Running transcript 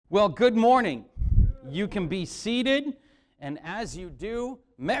Well, good morning. You can be seated, and as you do,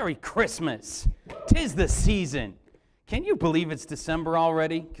 Merry Christmas. 'Tis the season. Can you believe it's December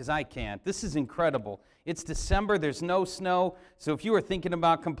already? Because I can't. This is incredible. It's December, there's no snow, so if you were thinking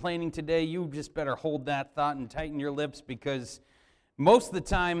about complaining today, you just better hold that thought and tighten your lips, because most of the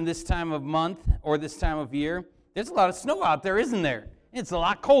time, this time of month, or this time of year, there's a lot of snow out there, isn't there? It's a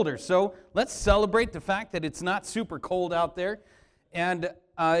lot colder, so let's celebrate the fact that it's not super cold out there, and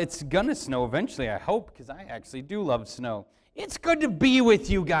it's gonna snow eventually, I hope, because I actually do love snow. It's good to be with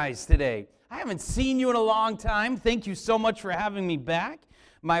you guys today. I haven't seen you in a long time. Thank you so much for having me back.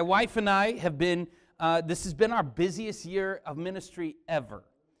 My wife and I have been, this has been our busiest year of ministry ever.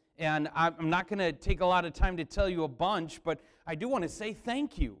 And I'm not going to take a lot of time to tell you a bunch, but I do want to say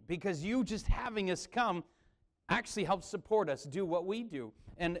thank you, because you just having us come actually helps support us do what we do.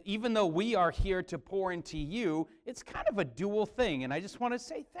 And even though we are here to pour into you, it's kind of a dual thing. And I just want to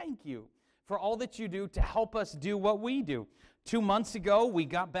say thank you for all that you do to help us do what we do. 2 months ago, we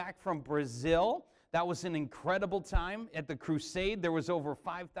got back from Brazil. That was an incredible time. At the crusade, there was over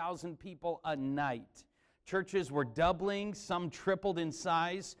 5,000 people a night. Churches were doubling, some tripled in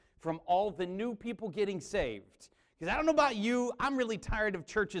size from all the new people getting saved. Because I don't know about you, I'm really tired of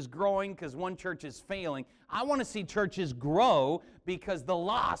churches growing because one church is failing. I want to see churches grow because the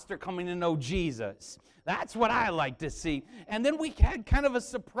lost are coming to know Jesus. That's what I like to see. And then we had kind of a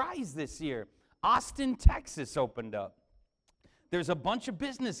surprise this year. Austin, Texas opened up. There's a bunch of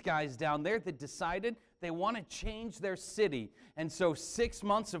business guys down there that decided they want to change their city. And so 6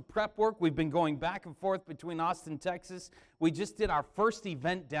 months of prep work, we've been going back and forth between Austin, Texas. We just did our first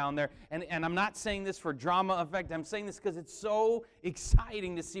event down there. And I'm not saying this for drama effect. I'm saying this because it's so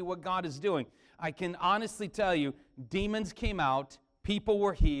exciting to see what God is doing. I can honestly tell you, demons came out, people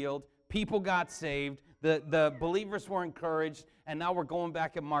were healed, people got saved, the believers were encouraged, and now we're going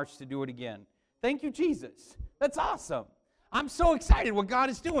back in March to do it again. Thank you, Jesus. That's awesome. I'm so excited what God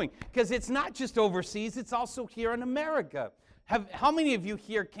is doing, because it's not just overseas, it's also here in America. How many of you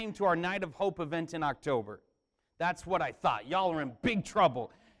here came to our Night of Hope event in October? That's what I thought. Y'all are in big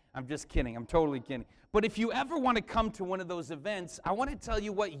trouble. I'm just kidding. I'm totally kidding. But if you ever want to come to one of those events, I want to tell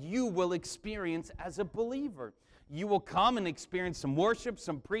you what you will experience as a believer. You will come and experience some worship,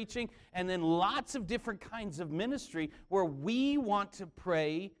 some preaching, and then lots of different kinds of ministry where we want to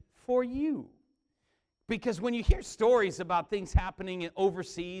pray for you. Because when you hear stories about things happening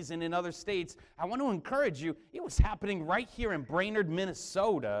overseas and in other states, I want to encourage you, it was happening right here in Brainerd,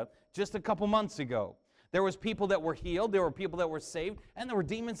 Minnesota, just a couple months ago. There was people that were healed, there were people that were saved, and there were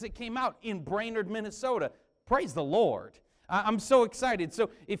demons that came out in Brainerd, Minnesota. Praise the Lord. I'm so excited. So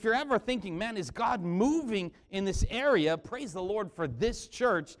if you're ever thinking, man, is God moving in this area? Praise the Lord for this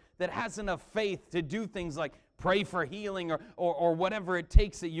church that has enough faith to do things like pray for healing or whatever it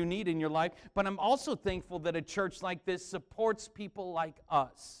takes that you need in your life. But I'm also thankful that a church like this supports people like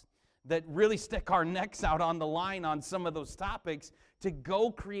us that really stick our necks out on the line on some of those topics to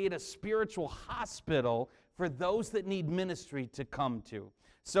go create a spiritual hospital for those that need ministry to come to.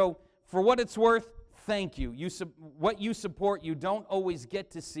 So for what it's worth, thank you. What you support, you don't always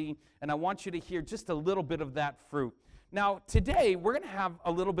get to see, and I want you to hear just a little bit of that fruit. Now, today, we're going to have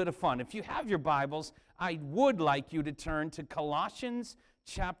a little bit of fun. If you have your Bibles, I would like you to turn to Colossians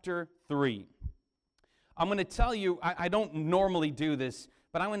chapter 3. I'm going to tell you, I don't normally do this,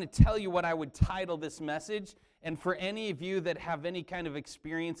 but I'm going to tell you what I would title this message. And for any of you that have any kind of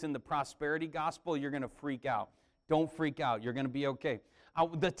experience in the prosperity gospel, you're going to freak out. Don't freak out. You're going to be okay.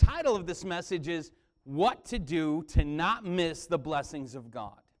 The title of this message is, What to Do to Not Miss the Blessings of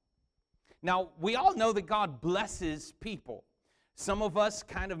God. Now, we all know that God blesses people. Some of us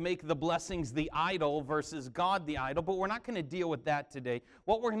kind of make the blessings the idol versus God the idol, but we're not going to deal with that today.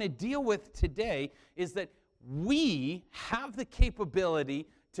 What we're going to deal with today is that we have the capability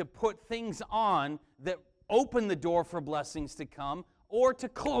to put things on that open the door for blessings to come or to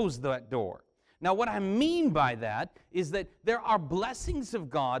close that door. Now, what I mean by that is that there are blessings of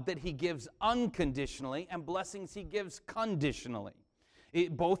God that He gives unconditionally and blessings He gives conditionally.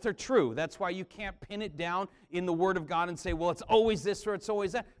 Both are true. That's why you can't pin it down in the Word of God and say, well, it's always this or it's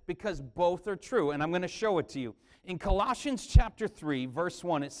always that, because both are true, and I'm going to show it to you. In Colossians chapter 3, verse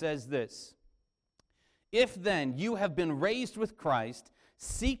 1, it says this, If then you have been raised with Christ,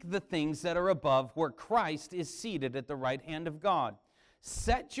 seek the things that are above, where Christ is seated at the right hand of God.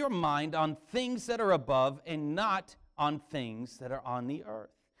 Set your mind on things that are above and not on things that are on the earth.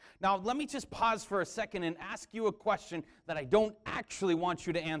 Now, let me just pause for a second and ask you a question that I don't actually want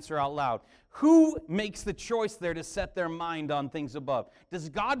you to answer out loud. Who makes the choice there to set their mind on things above? Does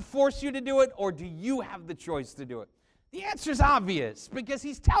God force you to do it, or do you have the choice to do it? The answer is obvious because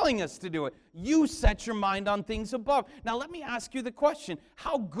he's telling us to do it. You set your mind on things above. Now, let me ask you the question.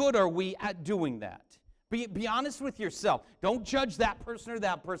 How good are we at doing that? Be honest with yourself. Don't judge that person or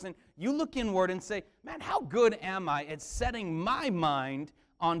that person. You look inward and say, man, how good am I at setting my mind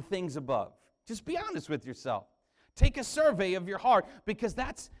on things above? Just be honest with yourself. Take a survey of your heart because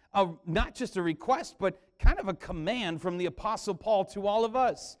that's not just a request, but kind of a command from the Apostle Paul to all of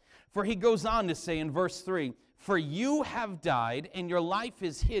us. For he goes on to say in verse 3, for you have died, and your life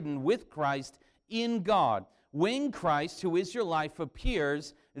is hidden with Christ in God. When Christ, who is your life,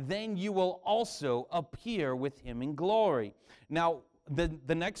 appears, then you will also appear with him in glory. Now,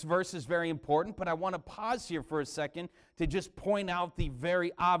 the next verse is very important, but I want to pause here for a second to just point out the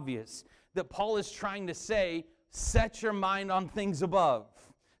very obvious, that Paul is trying to say, set your mind on things above.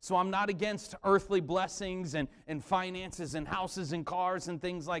 So I'm not against earthly blessings and finances and houses and cars and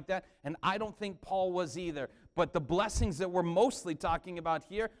things like that, and I don't think Paul was either. But the blessings that we're mostly talking about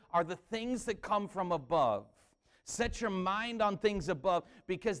here are the things that come from above. Set your mind on things above,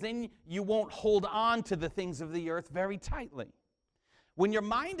 because then you won't hold on to the things of the earth very tightly. When your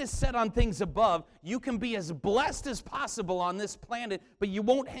mind is set on things above, you can be as blessed as possible on this planet, but you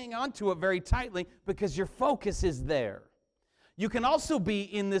won't hang on to it very tightly because your focus is there. You can also be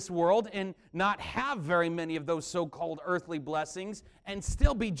in this world and not have very many of those so-called earthly blessings and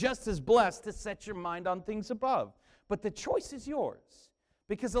still be just as blessed to set your mind on things above. But the choice is yours,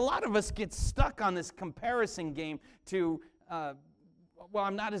 because a lot of us get stuck on this comparison game to, well,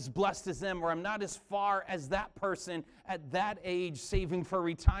 I'm not as blessed as them, or I'm not as far as that person at that age saving for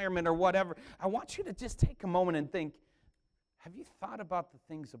retirement or whatever. I want you to just take a moment and think, have you thought about the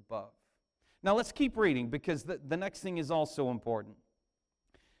things above? Now let's keep reading, because the next thing is also important.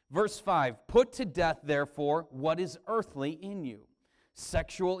 Verse 5, put to death, therefore, what is earthly in you: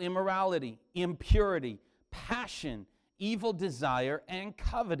 sexual immorality, impurity, passion, evil desire, and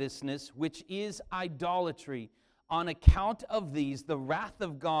covetousness, which is idolatry. On account of these, the wrath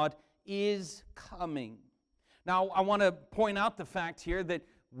of God is coming. Now, I want to point out the fact here that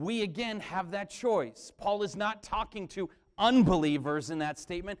we again have that choice. Paul is not talking to unbelievers in that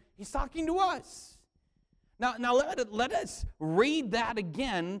statement. He's talking to us. Now let us read that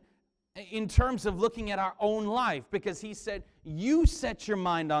again in terms of looking at our own life, because he said, you set your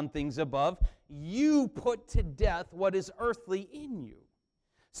mind on things above, you put to death what is earthly in you.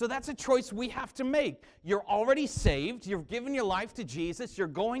 So that's a choice we have to make. You're already saved, you've given your life to Jesus, you're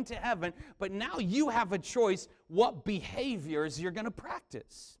going to heaven, but now you have a choice what behaviors you're going to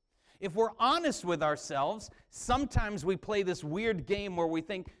practice. If we're honest with ourselves, sometimes we play this weird game where we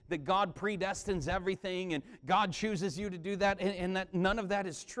think that God predestines everything and God chooses you to do that, and that none of that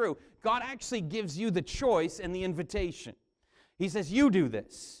is true. God actually gives you the choice and the invitation. He says, you do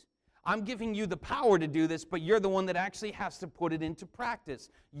this. I'm giving you the power to do this, but you're the one that actually has to put it into practice.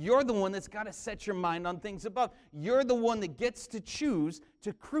 You're the one that's got to set your mind on things above. You're the one that gets to choose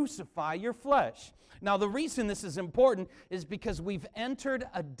to crucify your flesh. Now, the reason this is important is because we've entered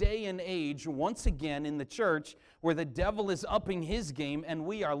a day and age, once again in the church, where the devil is upping his game and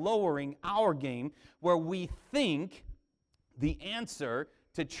we are lowering our game, where we think the answer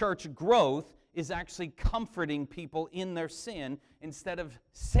to church growth is actually comforting people in their sin instead of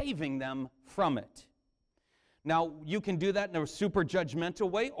saving them from it. Now, you can do that in a super judgmental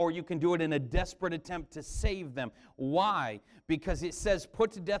way, or you can do it in a desperate attempt to save them. Why? Because it says,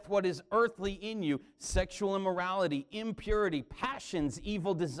 put to death what is earthly in you: sexual immorality, impurity, passions,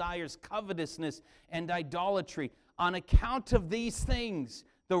 evil desires, covetousness, and idolatry. On account of these things,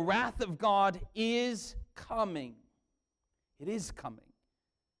 the wrath of God is coming. It is coming.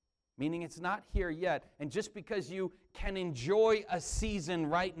 Meaning it's not here yet. And just because you can enjoy a season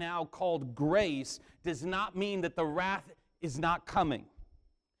right now called grace does not mean that the wrath is not coming.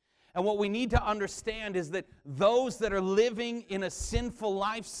 And what we need to understand is that those that are living in a sinful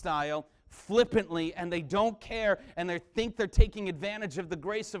lifestyle flippantly and they don't care and they think they're taking advantage of the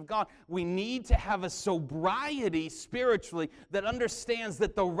grace of God, we need to have a sobriety spiritually that understands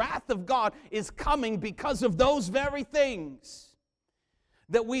that the wrath of God is coming because of those very things.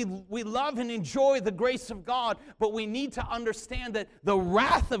 That we love and enjoy the grace of God, but we need to understand that the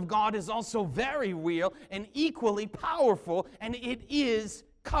wrath of God is also very real and equally powerful, and it is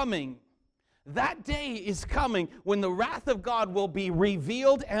coming. That day is coming when the wrath of God will be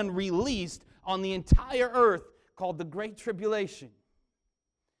revealed and released on the entire earth, called the Great Tribulation.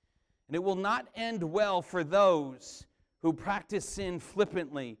 And it will not end well for those who practice sin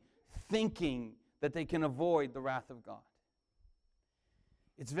flippantly, thinking that they can avoid the wrath of God.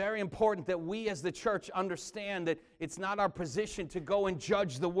 It's very important that we as the church understand that it's not our position to go and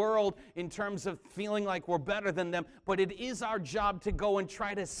judge the world in terms of feeling like we're better than them, but it is our job to go and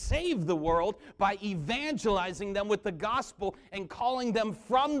try to save the world by evangelizing them with the gospel and calling them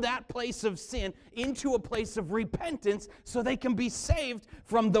from that place of sin into a place of repentance so they can be saved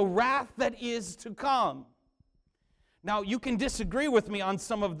from the wrath that is to come. Now, you can disagree with me on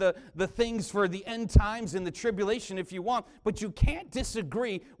some of the things for the end times and the tribulation if you want, but you can't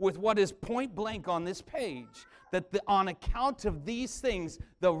disagree with what is point blank on this page, that on account of these things,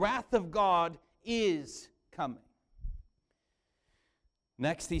 the wrath of God is coming.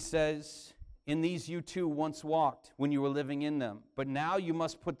 Next, he says, in these you too once walked when you were living in them, but now you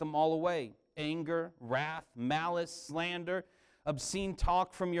must put them all away. Anger, wrath, malice, slander, obscene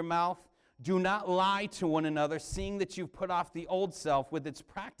talk from your mouth. Do not lie to one another, seeing that you've put off the old self with its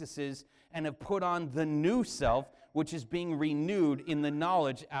practices and have put on the new self, which is being renewed in the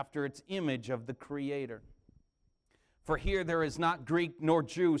knowledge after its image of the Creator. For here there is not Greek nor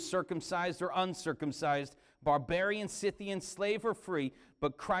Jew, circumcised or uncircumcised, barbarian, Scythian, slave or free,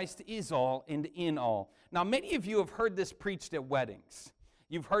 but Christ is all and in all. Now, many of you have heard this preached at weddings.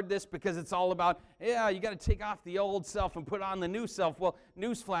 You've heard this because it's all about, you got to take off the old self and put on the new self. Well,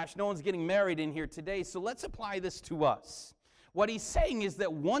 newsflash, no one's getting married in here today, so let's apply this to us. What he's saying is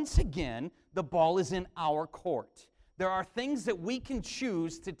that once again, the ball is in our court. There are things that we can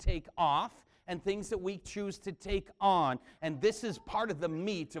choose to take off and things that we choose to take on. And this is part of the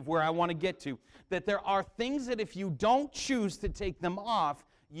meat of where I want to get to. That there are things that if you don't choose to take them off,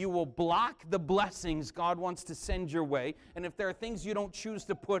 you will block the blessings God wants to send your way. And if there are things you don't choose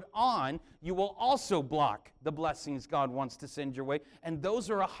to put on, you will also block the blessings God wants to send your way. And those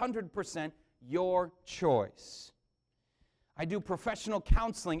are 100% your choice. I do professional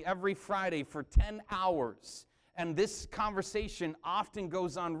counseling every Friday for 10 hours. And this conversation often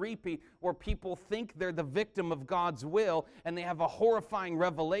goes on repeat where people think they're the victim of God's will and they have a horrifying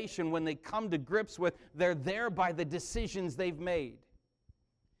revelation when they come to grips with they're there by the decisions they've made.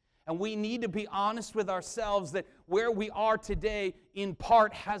 And we need to be honest with ourselves that where we are today in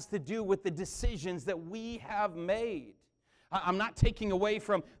part has to do with the decisions that we have made. I'm not taking away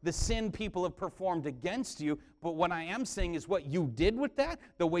from the sin people have performed against you, but what I am saying is what you did with that,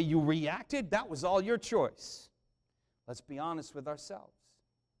 the way you reacted, that was all your choice. Let's be honest with ourselves.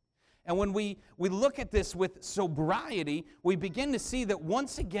 And when we look at this with sobriety, we begin to see that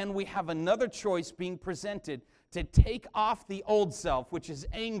once again we have another choice being presented to take off the old self, which is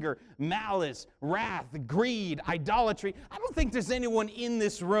anger, malice, wrath, greed, idolatry. I don't think there's anyone in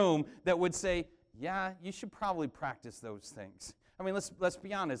this room that would say, yeah, you should probably practice those things. I mean, let's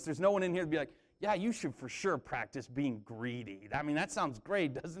be honest. There's no one in here to be like, yeah, you should for sure practice being greedy. I mean, that sounds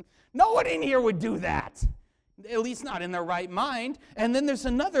great, doesn't it? No one in here would do that. At least not in their right mind. And then there's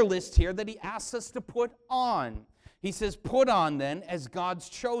another list here that he asks us to put on. He says, put on then, as God's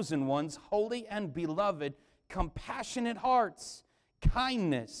chosen ones, holy and beloved, compassionate hearts,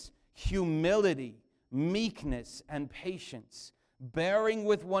 kindness, humility, meekness, and patience, bearing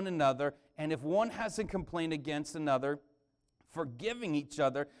with one another, and if one has a complaint against another, forgiving each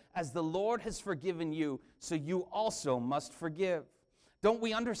other, as the Lord has forgiven you, so you also must forgive. Don't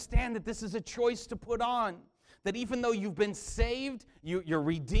we understand that this is a choice to put on? That even though you've been saved, you're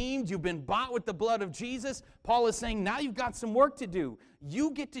redeemed, you've been bought with the blood of Jesus, Paul is saying now you've got some work to do.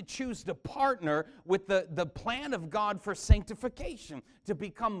 You get to choose to partner with the plan of God for sanctification, to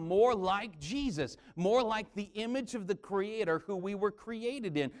become more like Jesus, more like the image of the Creator who we were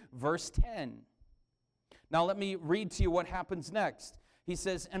created in. Verse 10. Now let me read to you what happens next. He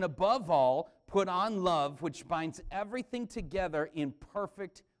says, and above all, put on love, which binds everything together in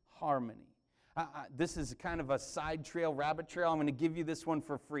perfect harmony. This is kind of a side trail, rabbit trail. I'm going to give you this one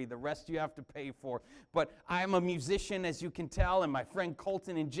for free. The rest you have to pay for. But I am a musician, as you can tell, and my friend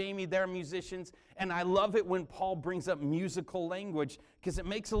Colton and Jamie, they're musicians. And I love it when Paul brings up musical language because it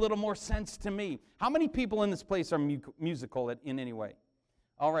makes a little more sense to me. How many people in this place are musical in any way?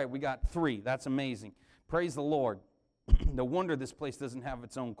 All right, we got 3. That's amazing. Praise the Lord. No wonder this place doesn't have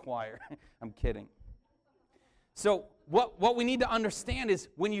its own choir. I'm kidding. So what we need to understand is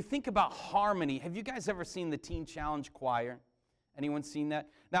when you think about harmony, have you guys ever seen the Teen Challenge Choir? Anyone seen that?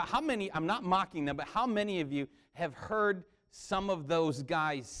 Now, how many, I'm not mocking them, but how many of you have heard some of those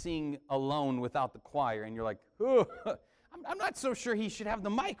guys sing alone without the choir? And you're like, oh, I'm not so sure he should have the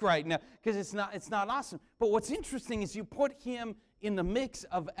mic right now because it's not awesome. But what's interesting is you put him in the mix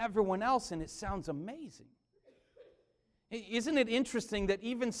of everyone else and it sounds amazing. Isn't it interesting that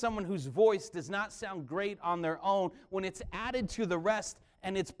even someone whose voice does not sound great on their own, when it's added to the rest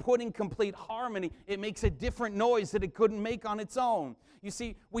and it's put in complete harmony, it makes a different noise that it couldn't make on its own. You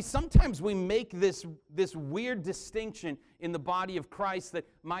see, sometimes we make this weird distinction in the body of Christ that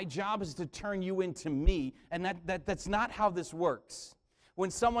my job is to turn you into me, and that's not how this works. When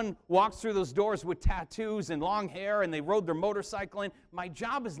someone walks through those doors with tattoos and long hair and they rode their motorcycle in, my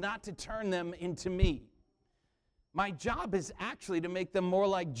job is not to turn them into me. My job is actually to make them more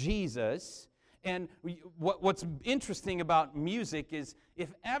like Jesus. And what's interesting about music is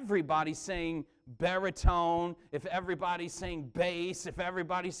if everybody's saying baritone, if everybody's saying bass, if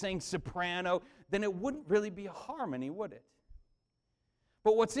everybody's saying soprano, then it wouldn't really be a harmony, would it?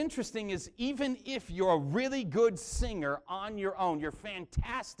 But what's interesting is even if you're a really good singer on your own, you're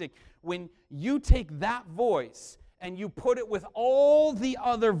fantastic, when you take that voice and you put it with all the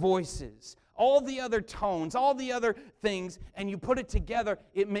other voices, all the other tones, all the other things, and you put it together,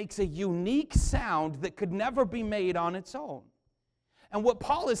 it makes a unique sound that could never be made on its own. And what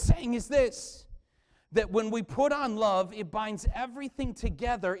Paul is saying is this, that when we put on love, it binds everything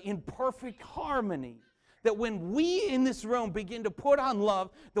together in perfect harmony. That when we in this room begin to put on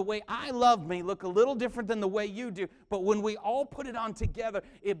love, the way I love may look a little different than the way you do, but when we all put it on together,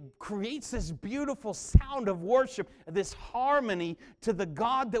 it creates this beautiful sound of worship, this harmony to the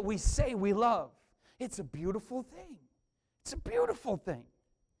God that we say we love. It's a beautiful thing. It's a beautiful thing.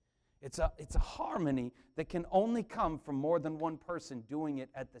 It's a harmony that can only come from more than one person doing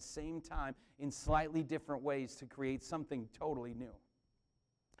it at the same time in slightly different ways to create something totally new.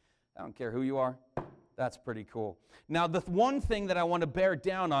 I don't care who you are. That's pretty cool. Now, the one thing that I want to bear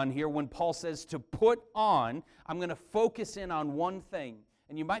down on here when Paul says to put on, I'm going to focus in on one thing.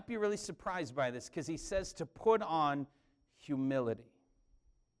 And you might be really surprised by this because he says to put on humility.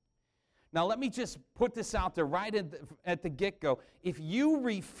 Now, let me just put this out there right at the get-go. If you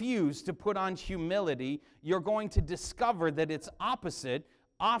refuse to put on humility, you're going to discover that its opposite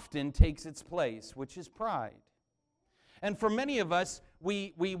often takes its place, which is pride. And for many of us,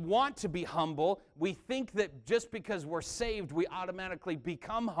 we want to be humble. We think that just because we're saved, we automatically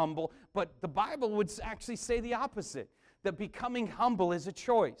become humble. But the Bible would actually say the opposite, that becoming humble is a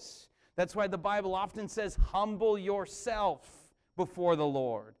choice. That's why the Bible often says, humble yourself before the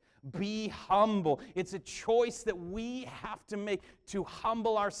Lord. Be humble. It's a choice that we have to make to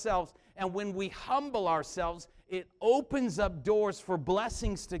humble ourselves. And when we humble ourselves, it opens up doors for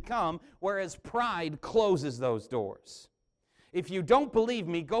blessings to come, whereas pride closes those doors. If you don't believe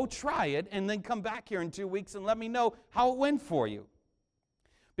me, go try it and then come back here in 2 weeks and let me know how it went for you.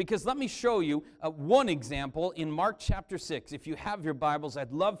 Because let me show you one example in Mark chapter 6. If you have your Bibles,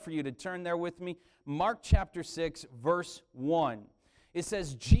 I'd love for you to turn there with me. Mark chapter 6, verse 1. It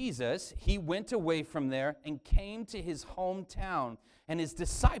says, Jesus, he went away from there and came to his hometown, and his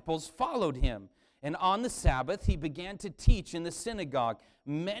disciples followed him. And on the Sabbath, he began to teach in the synagogue.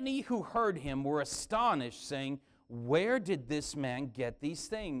 Many who heard him were astonished, saying, where did this man get these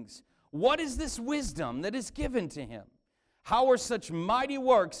things? What is this wisdom that is given to him? How are such mighty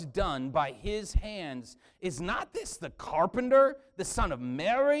works done by his hands? Is not this the carpenter, the son of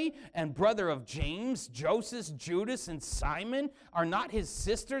Mary, and brother of James, Joseph, Judas, and Simon? Are not his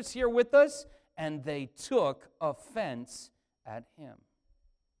sisters here with us? And they took offense at him.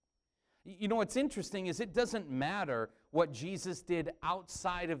 You know what's interesting is it doesn't matter what Jesus did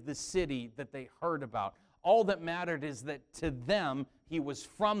outside of the city that they heard about. All that mattered is that to them, he was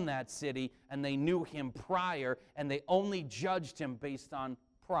from that city, and they knew him prior, and they only judged him based on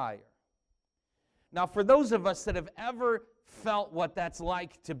prior. Now, for those of us that have ever felt what that's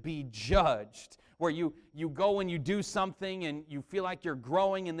like to be judged, where you go and you do something and you feel like you're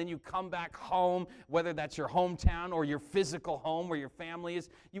growing, and then you come back home, whether that's your hometown or your physical home where your family is,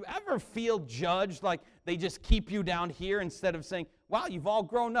 you ever feel judged, like they just keep you down here instead of saying, wow, you've all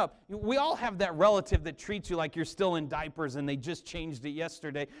grown up. We all have that relative that treats you like you're still in diapers and they just changed it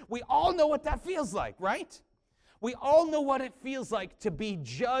yesterday. We all know what that feels like, right? We all know what it feels like to be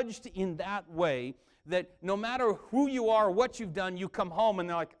judged in that way, that no matter who you are, what you've done, you come home and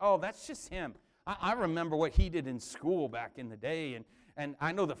they're like, oh, that's just him. I remember what he did in school back in the day, and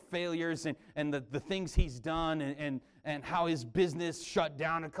I know the failures and the things he's done and how his business shut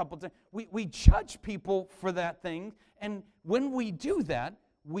down a couple times. We judge people for that thing, and when we do that,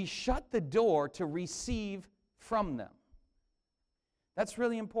 we shut the door to receive from them. That's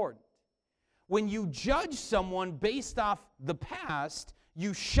really important. When you judge someone based off the past,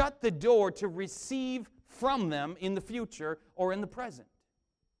 you shut the door to receive from them in the future or in the present.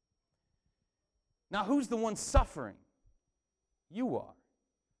 Now, who's the one suffering? You are.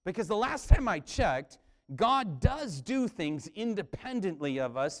 Because the last time I checked, God does do things independently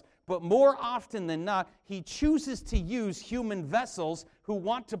of us, but more often than not, he chooses to use human vessels who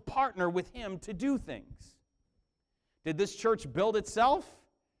want to partner with him to do things. Did this church build itself?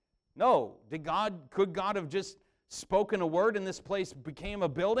 No. Could God have just spoken a word and this place became a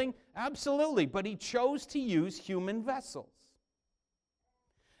building? Absolutely. But he chose to use human vessels.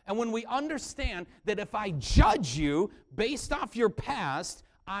 And when we understand that if I judge you based off your past,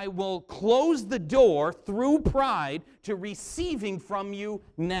 I will close the door through pride to receiving from you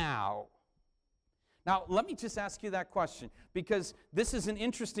now. Now, let me just ask you that question, because this is an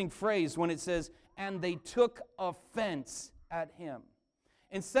interesting phrase when it says, and they took offense at him.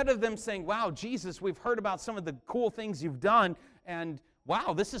 Instead of them saying, wow, Jesus, we've heard about some of the cool things you've done, and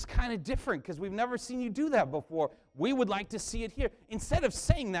wow, this is kind of different because we've never seen you do that before. We would like to see it here. Instead of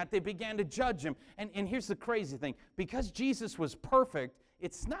saying that, they began to judge him. And here's the crazy thing. Because Jesus was perfect,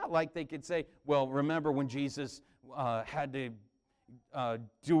 it's not like they could say, well, remember when Jesus had to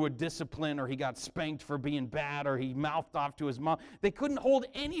do a discipline, or he got spanked for being bad, or he mouthed off to his mom. They couldn't hold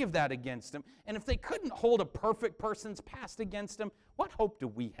any of that against him. And if they couldn't hold a perfect person's past against him, what hope do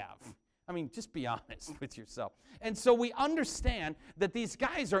we have? I mean, just be honest with yourself. And so we understand that these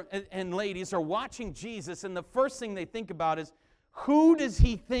guys and ladies are watching Jesus, and the first thing they think about is, who does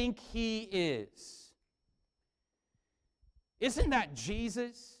he think he is? Isn't that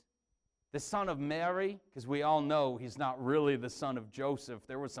Jesus, the son of Mary? Because we all know he's not really the son of Joseph.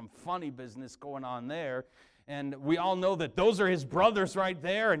 There was some funny business going on there. And we all know that those are his brothers right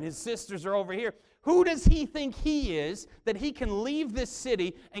there, and his sisters are over here. Who does he think he is that he can leave this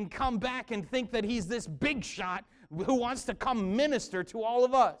city and come back and think that he's this big shot who wants to come minister to all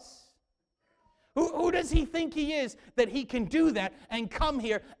of us? Who does he think he is that he can do that and come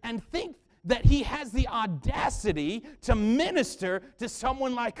here and think that he has the audacity to minister to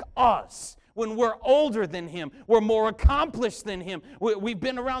someone like us when we're older than him, we're more accomplished than him, we've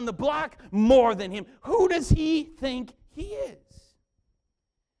been around the block more than him? Who does he think he is?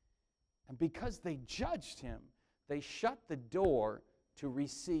 And because they judged him, they shut the door to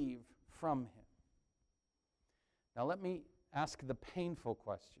receive from him. Now let me ask the painful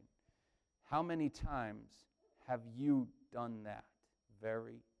question. How many times have you done that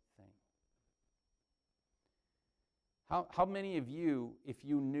very thing? How many of you, if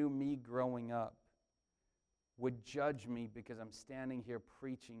you knew me growing up, would judge me because I'm standing here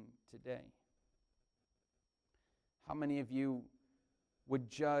preaching today? How many of you would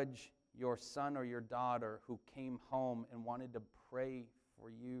judge your son or your daughter who came home and wanted to pray for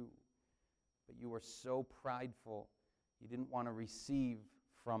you, but you were so prideful you didn't want to receive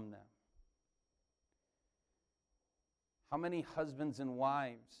from them? How many husbands and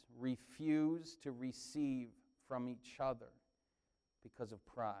wives refuse to receive from each other because of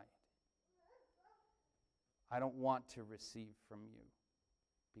pride? I don't want to receive from you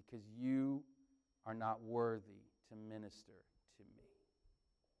because you are not worthy to minister to me.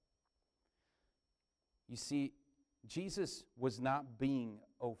 You see, Jesus was not being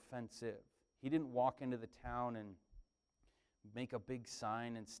offensive. He didn't walk into the town and make a big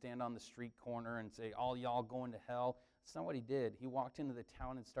sign and stand on the street corner and say, all y'all going to hell. That's not what he did. He walked into the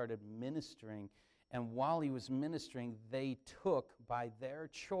town and started ministering. And while he was ministering, they took, by their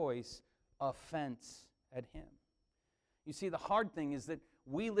choice, offense at him. You see, the hard thing is that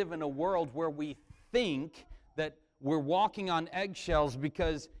we live in a world where we think that we're walking on eggshells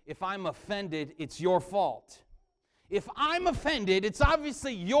because if I'm offended, it's your fault. If I'm offended, it's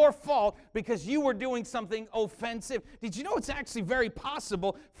obviously your fault because you were doing something offensive. Did you know it's actually very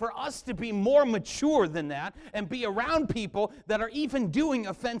possible for us to be more mature than that and be around people that are even doing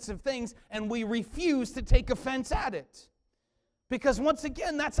offensive things and we refuse to take offense at it? Because once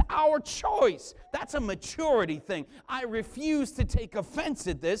again, that's our choice. That's a maturity thing. I refuse to take offense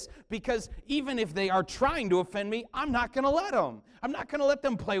at this because even if they are trying to offend me, I'm not going to let them. I'm not going to let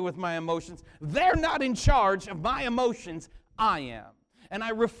them play with my emotions. They're not in charge of my emotions. I am. And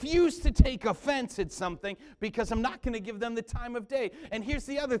I refuse to take offense at something because I'm not going to give them the time of day. And here's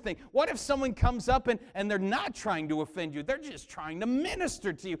the other thing. What if someone comes up and they're not trying to offend you? They're just trying to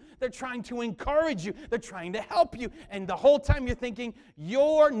minister to you. They're trying to encourage you. They're trying to help you. And the whole time you're thinking,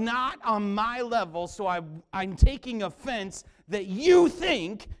 you're not on my level, so I'm taking offense that you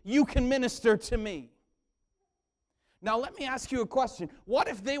think you can minister to me. Now let me ask you a question. What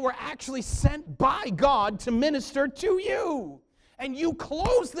if they were actually sent by God to minister to you? And you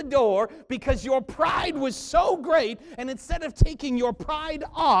closed the door because your pride was so great, and instead of taking your pride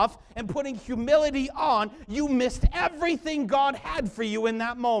off and putting humility on, you missed everything God had for you in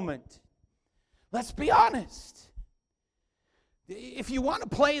that moment. Let's be honest. If you want to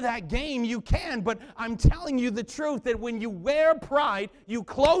play that game, you can, but I'm telling you the truth that when you wear pride, you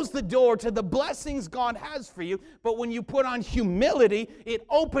close the door to the blessings God has for you, but when you put on humility, it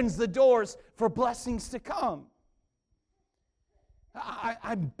opens the doors for blessings to come.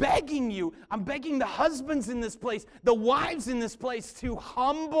 I'm begging you, I'm begging the husbands in this place, the wives in this place to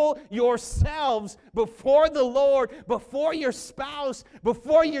humble yourselves before the Lord, before your spouse,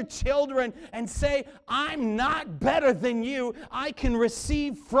 before your children, and say, I'm not better than you. I can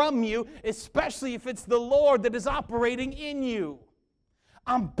receive from you, especially if it's the Lord that is operating in you.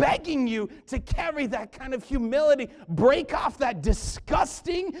 I'm begging you to carry that kind of humility. Break off that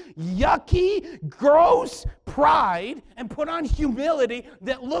disgusting, yucky, gross pride and put on humility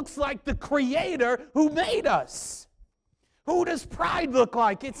that looks like the Creator who made us. Who does pride look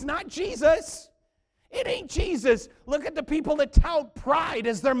like? It's not Jesus. It ain't Jesus. Look at the people that tout pride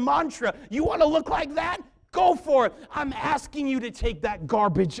as their mantra. You want to look like that? Go for it. I'm asking you to take that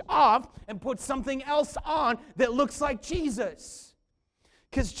garbage off and put something else on that looks like Jesus.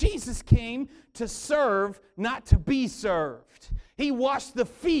 Because Jesus came to serve, not to be served. He washed the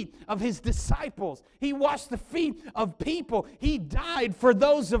feet of his disciples. He washed the feet of people. He died for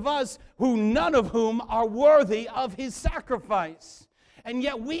those of us who none of whom are worthy of his sacrifice. And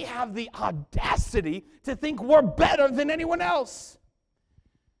yet we have the audacity to think we're better than anyone else.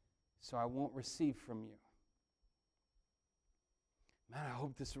 So I won't receive from you. Man, I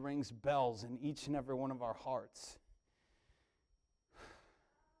hope this rings bells in each and every one of our hearts.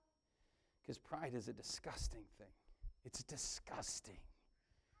 Because pride is a disgusting thing. It's disgusting.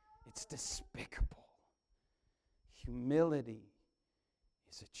 It's despicable. Humility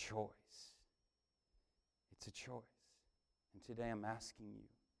is a choice. It's a choice. And today I'm asking you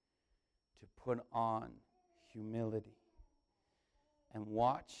to put on humility and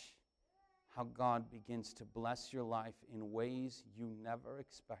watch how God begins to bless your life in ways you never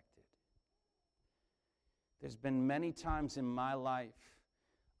expected. There's been many times in my life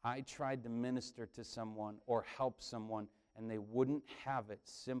I tried to minister to someone or help someone, and they wouldn't have it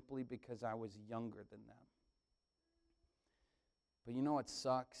simply because I was younger than them. But you know what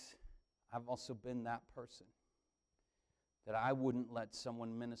sucks? I've also been that person, that I wouldn't let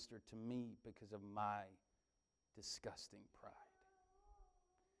someone minister to me because of my disgusting pride.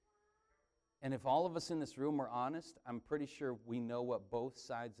 And if all of us in this room are honest, I'm pretty sure we know what both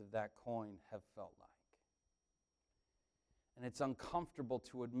sides of that coin have felt like. And it's uncomfortable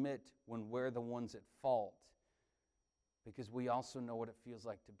to admit when we're the ones at fault, because we also know what it feels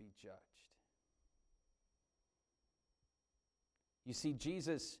like to be judged. You see,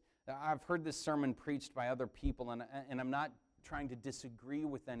 Jesus, I've heard this sermon preached by other people, and I'm not trying to disagree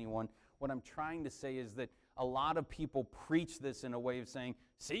with anyone. What I'm trying to say is that a lot of people preach this in a way of saying,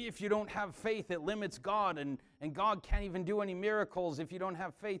 see, if you don't have faith, it limits God, and God can't even do any miracles if you don't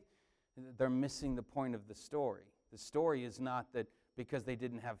have faith. They're missing the point of the story. The story is not that because they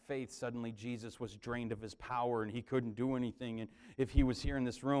didn't have faith, suddenly Jesus was drained of his power and he couldn't do anything. And if he was here in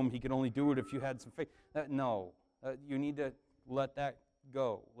this room, he could only do it if you had some faith. No, you need to let that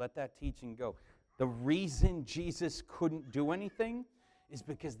go. Let that teaching go. The reason Jesus couldn't do anything is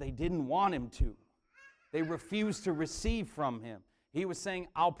because they didn't want him to. They refused to receive from him. He was saying,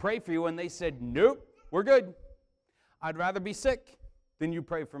 I'll pray for you. And they said, nope, we're good. I'd rather be sick than you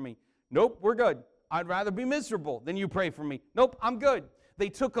pray for me. Nope, we're good. I'd rather be miserable than you pray for me. Nope, I'm good. They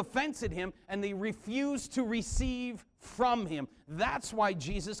took offense at him and they refused to receive from him. That's why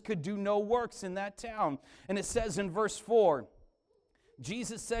Jesus could do no works in that town. And it says in verse 4,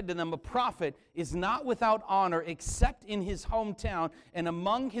 Jesus said to them, a prophet is not without honor except in his hometown and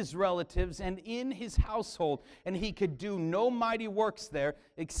among his relatives and in his household. And he could do no mighty works there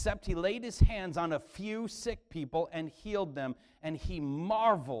except he laid his hands on a few sick people and healed them. And he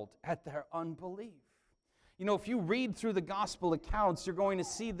marveled at their unbelief. You know, if you read through the gospel accounts, you're going to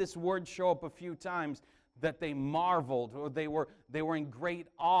see this word show up a few times, that they marveled, or they were in great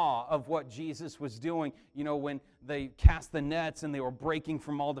awe of what Jesus was doing. You know, when they cast the nets and they were breaking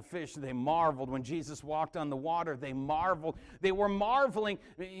from all the fish, they marveled. When Jesus walked on the water, they marveled. They were marveling.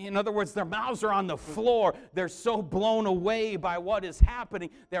 In other words, their mouths are on the floor. They're so blown away by what is happening.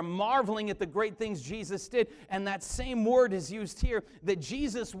 They're marveling at the great things Jesus did. And that same word is used here, that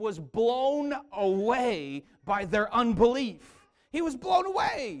Jesus was blown away by their unbelief. He was blown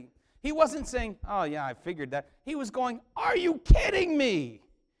away. He wasn't saying, oh yeah, I figured that. He was going, are you kidding me?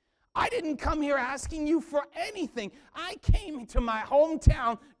 I didn't come here asking you for anything. I came to my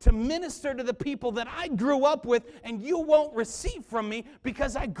hometown to minister to the people that I grew up with, and you won't receive from me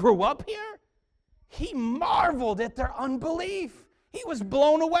because I grew up here? He marveled at their unbelief. He was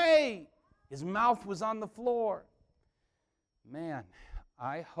blown away. His mouth was on the floor. Man,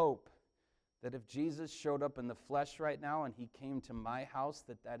 I hope that if Jesus showed up in the flesh right now and he came to my house,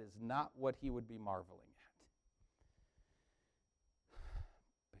 that is not what he would be marveling at.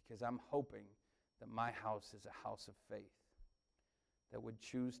 Because I'm hoping that my house is a house of faith that would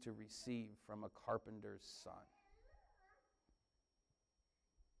choose to receive from a carpenter's son.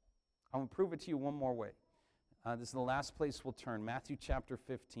 I'm going to prove it to you one more way. This is the last place we'll turn, Matthew chapter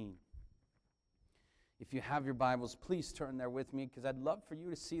 15. If you have your Bibles, please turn there with me, because I'd love for you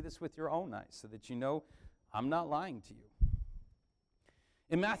to see this with your own eyes so that you know I'm not lying to you.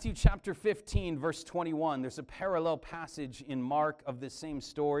 In Matthew chapter 15, verse 21, there's a parallel passage in Mark of this same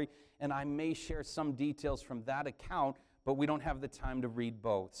story, and I may share some details from that account, but we don't have the time to read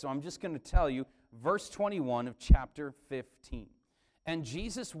both. So I'm just going to tell you verse 21 of chapter 15. And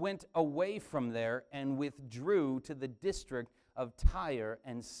Jesus went away from there and withdrew to the district of Tyre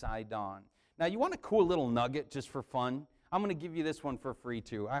and Sidon. Now, you want a cool little nugget just for fun? I'm going to give you this one for free,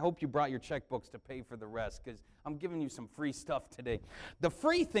 too. I hope you brought your checkbooks to pay for the rest, because I'm giving you some free stuff today. The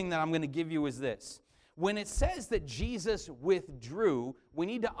free thing that I'm going to give you is this. When it says that Jesus withdrew, we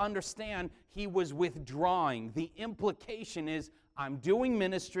need to understand he was withdrawing. The implication is, I'm doing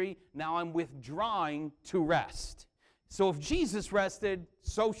ministry, now I'm withdrawing to rest. So if Jesus rested,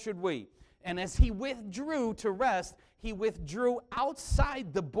 so should we. And as he withdrew to rest, he withdrew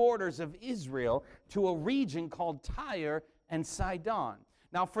outside the borders of Israel to a region called Tyre and Sidon.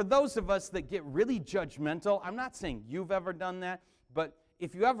 Now, for those of us that get really judgmental, I'm not saying you've ever done that, but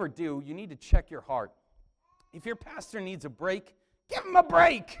if you ever do, you need to check your heart. If your pastor needs a break, give him a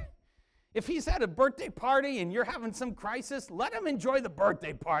break. If he's at a birthday party and you're having some crisis, let him enjoy the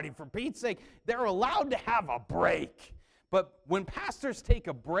birthday party. For Pete's sake, they're allowed to have a break. But when pastors take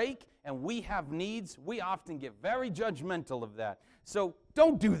a break and we have needs, we often get very judgmental of that. So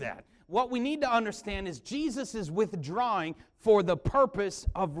don't do that. What we need to understand is Jesus is withdrawing for the purpose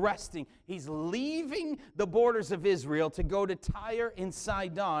of resting. He's leaving the borders of Israel to go to Tyre and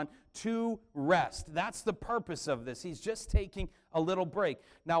Sidon to rest. That's the purpose of this. He's just taking a little break.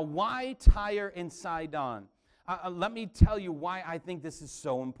 Now, why Tyre and Sidon? Let me tell you why I think this is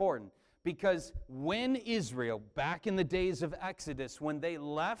so important. Because when Israel, back in the days of Exodus, when they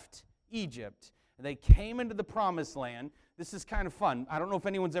left Egypt, and they came into the Promised Land, this is kind of fun. I don't know if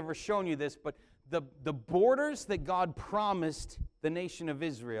anyone's ever shown you this, but the borders that God promised the nation of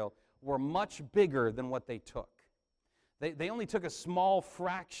Israel were much bigger than what they took. They only took a small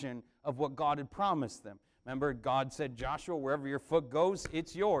fraction of what God had promised them. Remember, God said, Joshua, wherever your foot goes,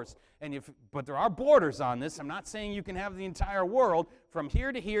 it's yours. But there are borders on this. I'm not saying you can have the entire world. From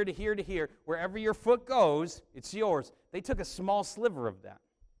here to here to here to here, wherever your foot goes, it's yours. They took a small sliver of that.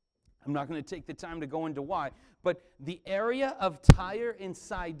 I'm not going to take the time to go into why. But the area of Tyre and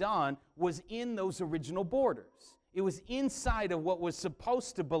Sidon was in those original borders. It was inside of what was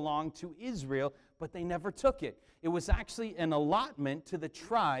supposed to belong to Israel, but they never took it. It was actually an allotment to the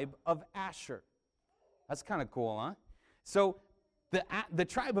tribe of Asher. That's kind of cool, huh? So the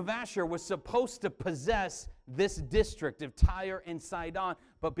tribe of Asher was supposed to possess this district of Tyre and Sidon,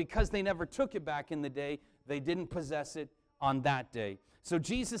 but because they never took it back in the day, they didn't possess it on that day. So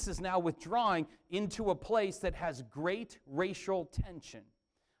Jesus is now withdrawing into a place that has great racial tension,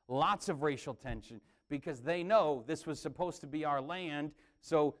 lots of racial tension, because they know this was supposed to be our land,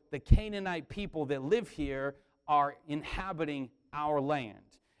 so the Canaanite people that live here are inhabiting our land.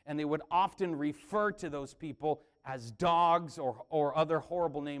 And they would often refer to those people as dogs or other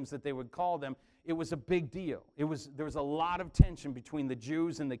horrible names that they would call them. It was a big deal. There was a lot of tension between the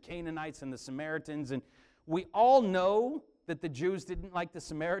Jews and the Canaanites and the Samaritans. And we all know that the Jews didn't like the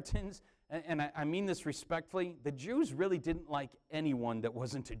Samaritans. And I mean this respectfully. The Jews really didn't like anyone that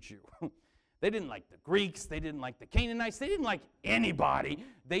wasn't a Jew. They didn't like the Greeks. They didn't like the Canaanites. They didn't like anybody.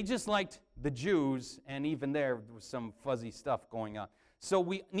 They just liked the Jews. And even there was some fuzzy stuff going on. So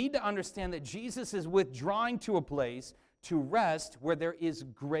we need to understand that Jesus is withdrawing to a place to rest where there is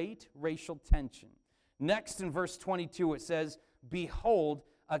great racial tension. Next in verse 22 it says, Behold,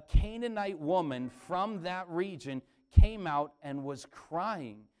 a Canaanite woman from that region came out and was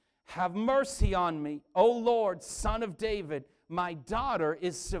crying, Have mercy on me, O Lord, Son of David. My daughter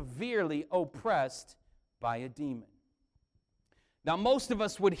is severely oppressed by a demon. Now, most of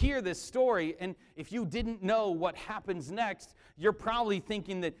us would hear this story, and if you didn't know what happens next, you're probably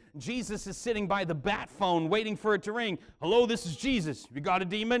thinking that Jesus is sitting by the bat phone waiting for it to ring. Hello, this is Jesus. You got a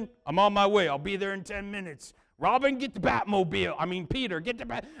demon? I'm on my way. I'll be there in 10 minutes. Robin, get the Batmobile. Peter, get the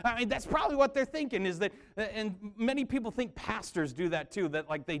Bat. That's probably what they're thinking is that, and many people think pastors do that too, that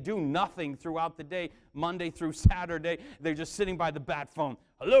like they do nothing throughout the day, Monday through Saturday. They're just sitting by the bat phone.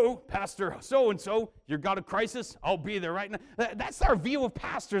 Hello, Pastor so-and-so, you got a crisis? I'll be there right now. That's our view of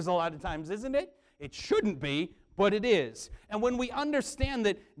pastors a lot of times, isn't it? It shouldn't be, but it is. And when we understand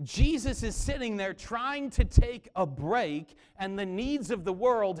that Jesus is sitting there trying to take a break and the needs of the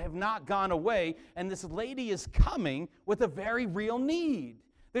world have not gone away, and this lady is coming with a very real need.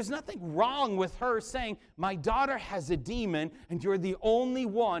 There's nothing wrong with her saying, my daughter has a demon and you're the only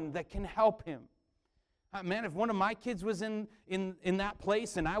one that can help him. Man, if one of my kids was in that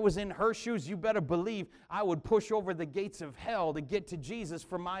place and I was in her shoes, you better believe I would push over the gates of hell to get to Jesus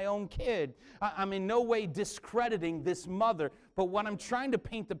for my own kid. I'm in no way discrediting this mother, but what I'm trying to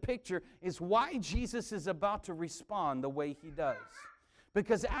paint the picture is why Jesus is about to respond the way he does.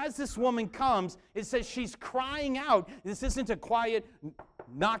 Because as this woman comes, it says she's crying out. This isn't a quiet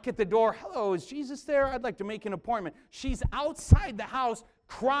knock at the door. Hello, is Jesus there? I'd like to make an appointment. She's outside the house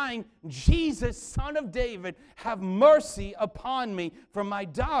crying, Jesus, Son of David, have mercy upon me, for my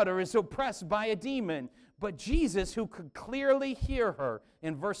daughter is oppressed by a demon. But Jesus, who could clearly hear her,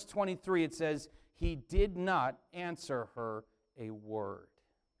 in verse 23 it says, he did not answer her a word.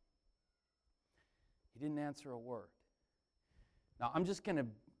 He didn't answer a word. Now, I'm just going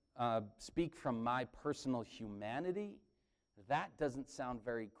to speak from my personal humanity. That doesn't sound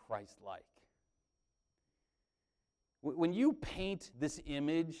very Christ-like. When you paint this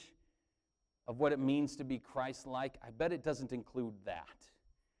image of what it means to be Christ-like, I bet it doesn't include that.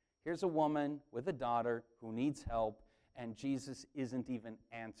 Here's a woman with a daughter who needs help, and Jesus isn't even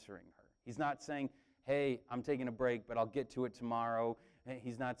answering her. He's not saying, hey, I'm taking a break, but I'll get to it tomorrow.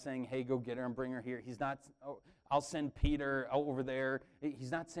 He's not saying, hey, go get her and bring her here. He's not, oh, I'll send Peter over there.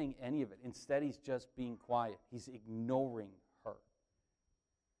 He's not saying any of it. Instead, he's just being quiet. He's ignoring her.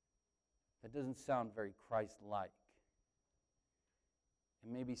 That doesn't sound very Christ-like.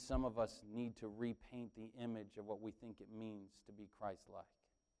 And maybe some of us need to repaint the image of what we think it means to be Christ-like.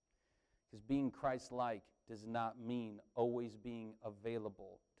 Because being Christ-like does not mean always being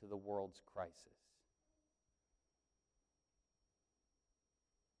available to the world's crisis.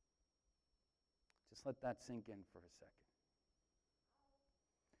 Just let that sink in for a second.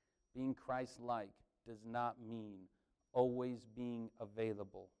 Being Christ-like does not mean always being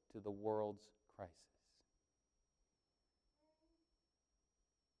available to the world's crisis.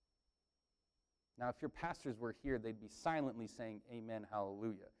 Now, if your pastors were here, they'd be silently saying, amen,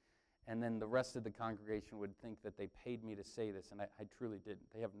 hallelujah. And then the rest of the congregation would think that they paid me to say this, and I truly didn't.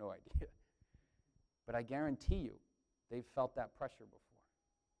 They have no idea. But I guarantee you, they've felt that pressure before.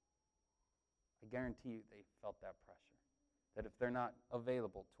 I guarantee you they felt that pressure. That if they're not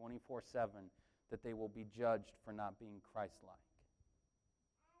available 24/7, that they will be judged for not being Christ-like.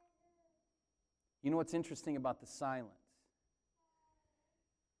 You know what's interesting about the silence?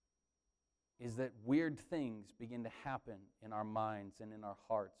 Is that weird things begin to happen in our minds and in our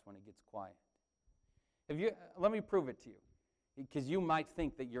hearts when it gets quiet. Let me prove it to you. Because you might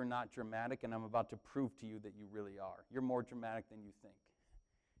think that you're not dramatic, and I'm about to prove to you that you really are. You're more dramatic than you think,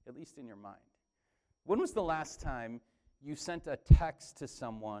 at least in your mind. When was the last time you sent a text to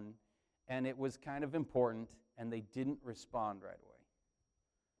someone and it was kind of important and they didn't respond right away?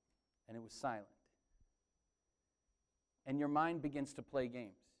 And it was silent. And your mind begins to play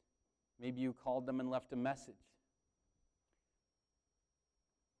games. Maybe you called them and left a message.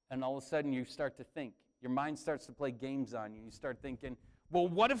 And all of a sudden you start to think. Your mind starts to play games on you. You start thinking, well,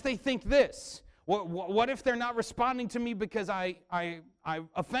 what if they think this? What if they're not responding to me because I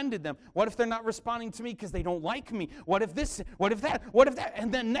offended them? What if they're not responding to me because they don't like me? What if this? What if that? What if that?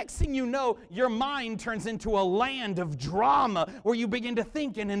 And then next thing you know, your mind turns into a land of drama where you begin to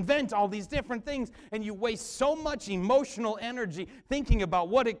think and invent all these different things, and you waste so much emotional energy thinking about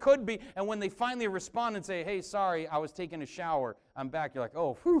what it could be. And when they finally respond and say, hey, sorry, I was taking a shower, I'm back, you're like,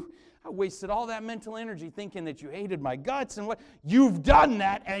 oh, whew, I wasted all that mental energy thinking that you hated my guts and what. You've done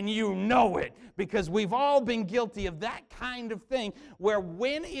that and you know it, because we've all been guilty of that kind of thing where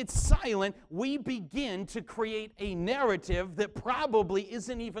when it's silent, we begin to create a narrative that probably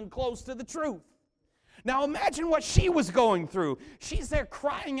isn't even close to the truth. Now imagine what she was going through. She's there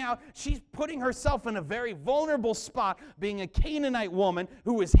crying out. She's putting herself in a very vulnerable spot, being a Canaanite woman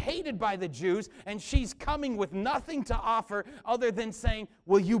who is hated by the Jews, and she's coming with nothing to offer other than saying,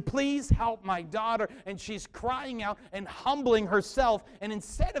 will you please help my daughter? And she's crying out and humbling herself, and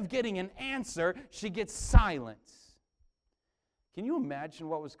instead of getting an answer, she gets silence. Can you imagine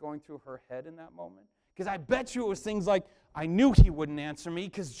what was going through her head in that moment? Because I bet you it was things like, I knew he wouldn't answer me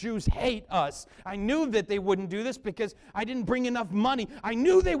because Jews hate us. I knew that they wouldn't do this because I didn't bring enough money. I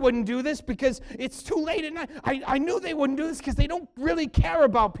knew they wouldn't do this because it's too late at night. I knew they wouldn't do this because they don't really care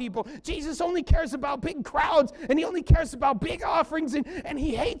about people. Jesus only cares about big crowds, and he only cares about big offerings, and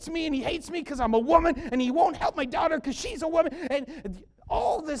he hates me because I'm a woman, and he won't help my daughter because she's a woman. And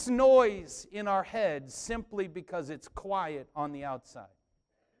all this noise in our heads simply because it's quiet on the outside.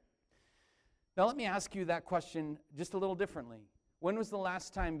 Now let me ask you that question just a little differently. When was the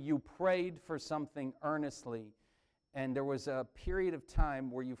last time you prayed for something earnestly and there was a period of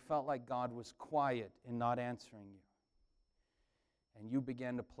time where you felt like God was quiet and not answering you? And you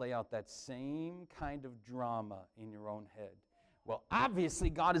began to play out that same kind of drama in your own head. Well, obviously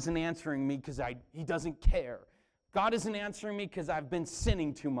God isn't answering me because he doesn't care. God isn't answering me because I've been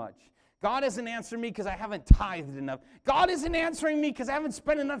sinning too much. God isn't answering me because I haven't tithed enough. God isn't answering me because I haven't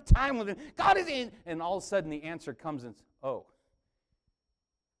spent enough time with him. God isn't. And all of a sudden the answer comes and, oh,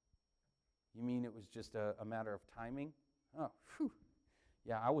 you mean it was just a matter of timing? Oh, phew.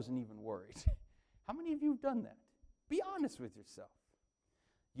 Yeah, I wasn't even worried. How many of you have done that? Be honest with yourself.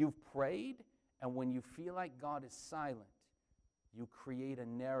 You've prayed, and when you feel like God is silent, you create a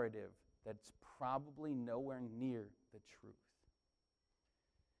narrative that's probably nowhere near the truth.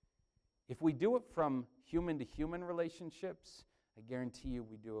 If we do it from human to human relationships, I guarantee you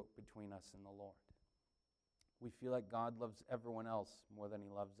we do it between us and the Lord. We feel like God loves everyone else more than he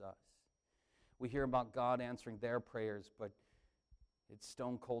loves us. We hear about God answering their prayers, but it's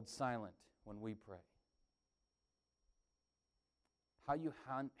stone cold silent when we pray. How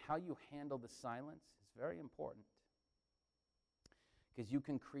you handle the silence is very important, because you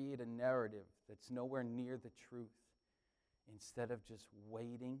can create a narrative that's nowhere near the truth instead of just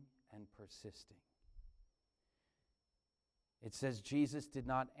waiting and persisting. It says Jesus did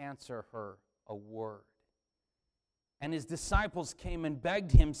not answer her a word. And his disciples came and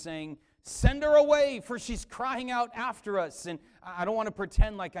begged him, saying, "Send her away, for she's crying out after us." And I don't want to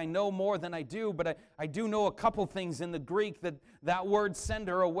pretend like I know more than I do, but I do know a couple things in the Greek. That word "send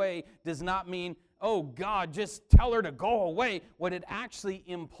her away" does not mean, oh, God, just tell her to go away. What it actually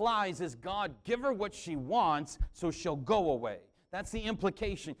implies is, God, give her what she wants so she'll go away. That's the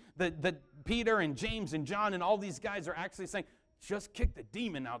implication. That Peter and James and John and all these guys are actually saying, just kick the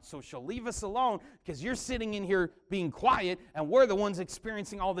demon out so she'll leave us alone, because you're sitting in here being quiet and we're the ones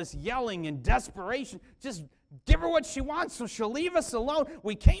experiencing all this yelling and desperation. Just give her what she wants so she'll leave us alone.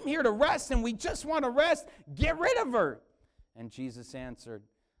 We came here to rest and we just want to rest. Get rid of her. And Jesus answered,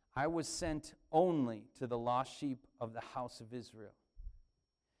 I was sent only to the lost sheep of the house of Israel.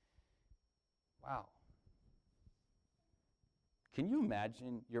 Wow. Can you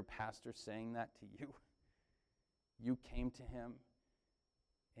imagine your pastor saying that to you? You came to him,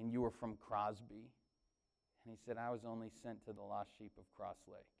 and you were from Crosby, and he said, I was only sent to the lost sheep of Cross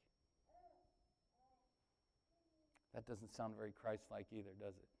Lake. That doesn't sound very Christ-like either,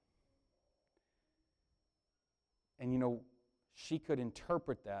 does it? And you know, she could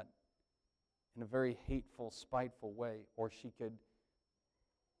interpret that in a very hateful, spiteful way, or she could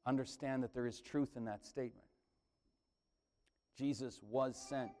understand that there is truth in that statement. Jesus was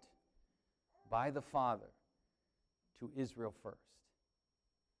sent by the Father to Israel first.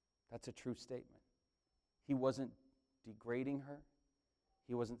 That's a true statement. He wasn't degrading her.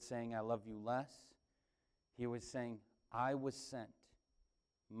 He wasn't saying, I love you less. He was saying, I was sent.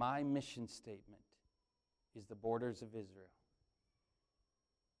 My mission statement is the borders of Israel.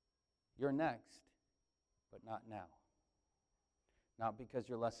 You're next, but not now. Not because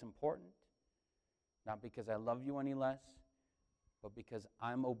you're less important, not because I love you any less, but because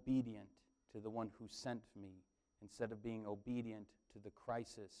I'm obedient to the one who sent me, instead of being obedient to the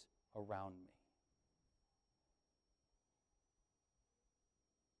crisis around me.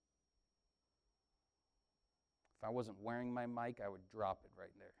 If I wasn't wearing my mic, I would drop it right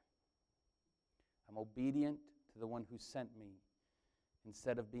there. I'm obedient to the one who sent me,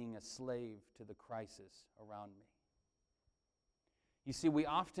 instead of being a slave to the crisis around me. You see, we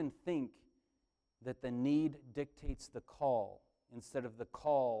often think that the need dictates the call, instead of the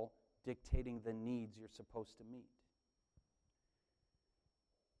call dictating the needs you're supposed to meet.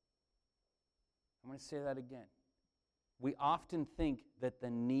 I'm going to say that again. We often think that the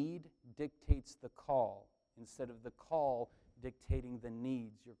need dictates the call, instead of the call dictating the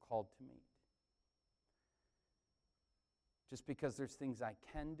needs you're called to meet. Just because there's things I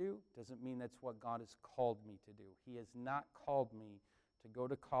can do doesn't mean that's what God has called me to do. He has not called me to go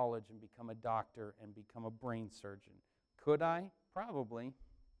to college and become a doctor and become a brain surgeon. Could I? Probably.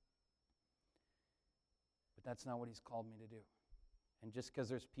 But that's not what he's called me to do. And just because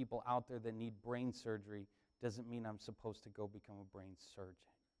there's people out there that need brain surgery doesn't mean I'm supposed to go become a brain surgeon.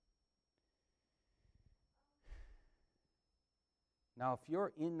 Now, if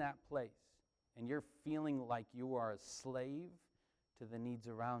you're in that place and you're feeling like you are a slave to the needs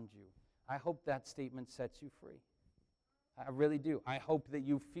around you, I hope that statement sets you free. I really do. I hope that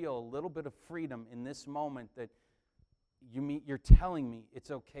you feel a little bit of freedom in this moment that you're telling me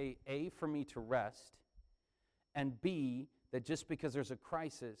it's okay, A, for me to rest, and B, that just because there's a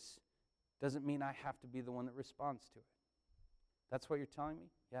crisis doesn't mean I have to be the one that responds to it. That's what you're telling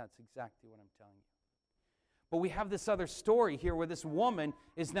me? Yeah, that's exactly what I'm telling you. But we have this other story here where this woman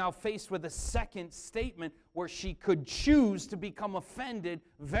is now faced with a second statement where she could choose to become offended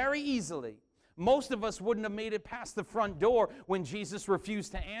very easily. Most of us wouldn't have made it past the front door when Jesus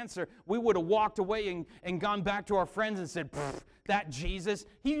refused to answer. We would have walked away and gone back to our friends and said, that Jesus,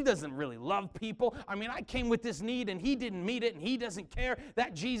 he doesn't really love people. I mean, I came with this need and he didn't meet it and he doesn't care.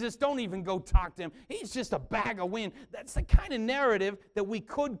 That Jesus, don't even go talk to him. He's just a bag of wind. That's the kind of narrative that we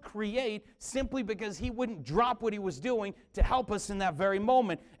could create simply because he wouldn't drop what he was doing to help us in that very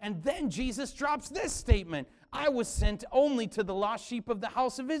moment. And then Jesus drops this statement, I was sent only to the lost sheep of the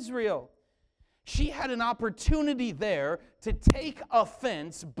house of Israel. She had an opportunity there to take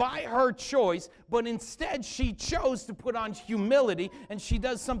offense by her choice, but instead she chose to put on humility, and she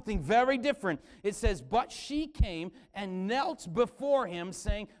does something very different. It says, but she came and knelt before him,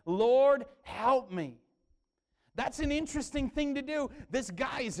 saying, Lord, help me. That's an interesting thing to do. This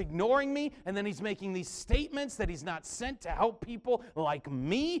guy is ignoring me, and then he's making these statements that he's not sent to help people like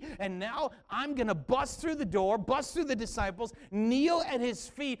me, and now I'm going to bust through the door, bust through the disciples, kneel at his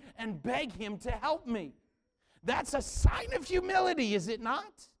feet, and beg him to help me. That's a sign of humility, is it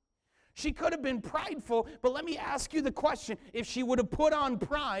not? She could have been prideful, but let me ask you the question. If she would have put on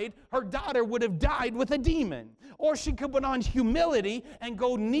pride, her daughter would have died with a demon. Or she could put on humility and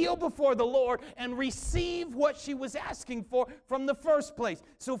go kneel before the Lord and receive what she was asking for from the first place.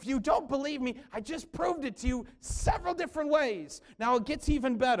 So if you don't believe me, I just proved it to you several different ways. Now it gets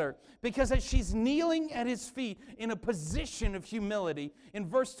even better, because as she's kneeling at his feet in a position of humility, in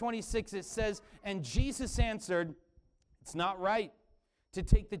verse 26 it says, and Jesus answered, it's not right to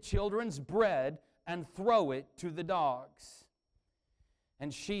take the children's bread and throw it to the dogs.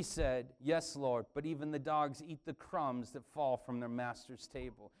 And she said, yes, Lord, but even the dogs eat the crumbs that fall from their master's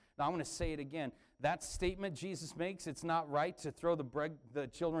table. Now I'm going to say it again. That statement Jesus makes, it's not right to throw the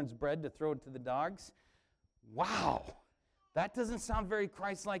children's bread, to throw it to the dogs. Wow, that doesn't sound very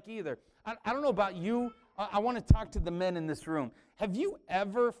Christ-like either. I don't know about you. I want to talk to the men in this room. Have you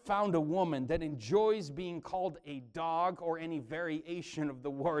ever found a woman that enjoys being called a dog or any variation of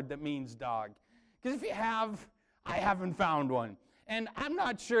the word that means dog? Because if you have, I haven't found one. And I'm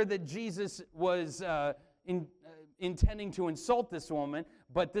not sure that Jesus was intending to insult this woman,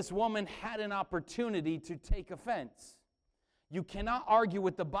 but this woman had an opportunity to take offense. You cannot argue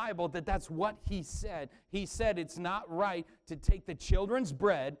with the Bible that that's what he said. He said it's not right to take the children's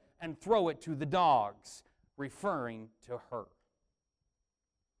bread and throw it to the dogs, referring to her.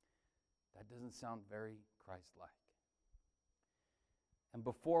 That doesn't sound very Christ-like. And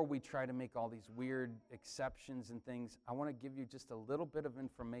before we try to make all these weird exceptions and things, I want to give you just a little bit of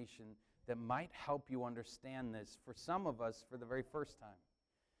information that might help you understand this, for some of us, for the very first time.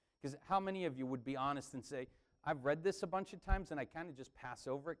 Because how many of you would be honest and say, I've read this a bunch of times and I kind of just pass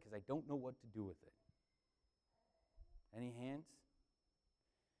over it because I don't know what to do with it? Any hands?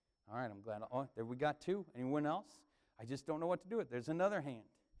 All right, I'm glad. Oh, there we got two. Anyone else? I just don't know what to do with it. There's another hand.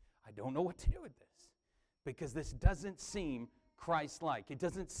 I don't know what to do with this because this doesn't seem Christ-like. It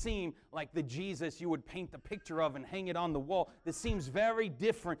doesn't seem like the Jesus you would paint the picture of and hang it on the wall. This seems very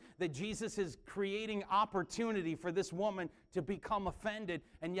different, that Jesus is creating opportunity for this woman to become offended,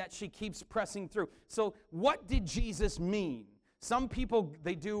 and yet she keeps pressing through. So what did Jesus mean? Some people,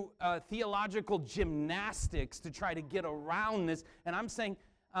 they do theological gymnastics to try to get around this, and I'm saying,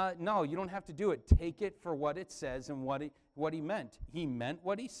 no, you don't have to do it. Take it for what it says and what he meant. He meant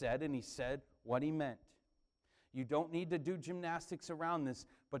what he said, and he said what he meant. You don't need to do gymnastics around this,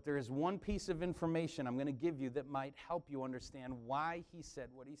 but there is one piece of information I'm going to give you that might help you understand why he said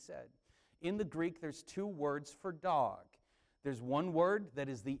what he said. In the Greek, there's two words for dog. There's one word that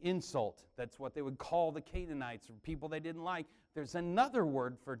is the insult. That's what they would call the Canaanites, or people they didn't like. There's another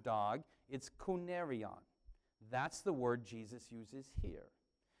word for dog. It's kunerion. That's the word Jesus uses here.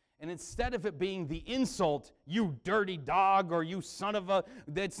 And instead of it being the insult, you dirty dog, or you son of a,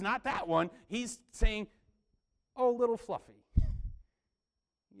 that's not that one. He's saying, oh, little Fluffy.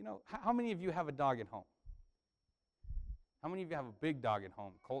 You know, how many of you have a dog at home? How many of you have a big dog at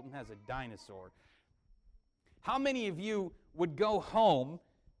home? Colton has a dinosaur. How many of you would go home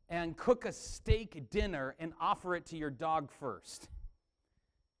and cook a steak dinner and offer it to your dog first?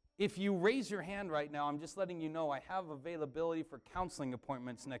 If you raise your hand right now, I'm just letting you know I have availability for counseling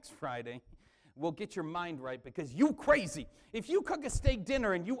appointments next Friday. We'll get your mind right because you crazy. If you cook a steak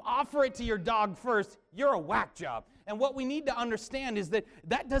dinner and you offer it to your dog first, you're a whack job. And what we need to understand is that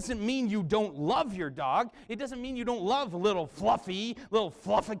that doesn't mean you don't love your dog. It doesn't mean you don't love little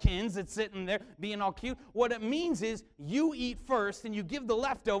fluffykins that's sitting there being all cute. What it means is you eat first and you give the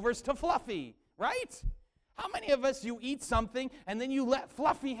leftovers to Fluffy, right? How many of us, you eat something and then you let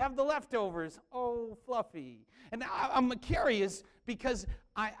Fluffy have the leftovers? Oh, Fluffy. And I'm curious because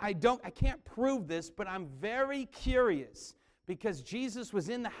I can't prove this, but I'm very curious because Jesus was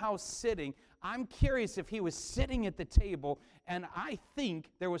in the house sitting. I'm curious if he was sitting at the table, and I think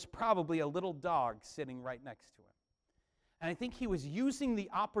there was probably a little dog sitting right next to him. And I think he was using the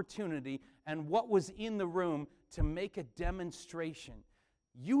opportunity and what was in the room to make a demonstration.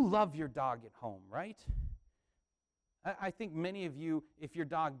 You love your dog at home, right? I think many of you, if your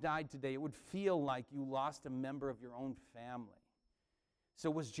dog died today, it would feel like you lost a member of your own family.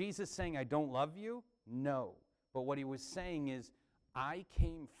 So was Jesus saying, I don't love you? No. But what he was saying is, I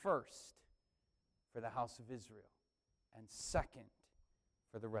came first for the house of Israel, and second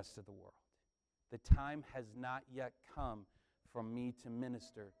for the rest of the world. The time has not yet come for me to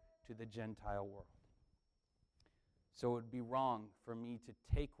minister to the Gentile world. So it would be wrong for me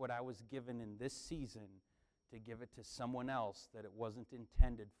to take what I was given in this season to give it to someone else that it wasn't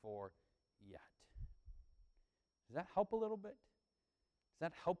intended for yet. Does that help a little bit? Does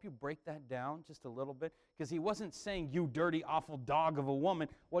that help you break that down just a little bit? Because he wasn't saying, you dirty, awful dog of a woman.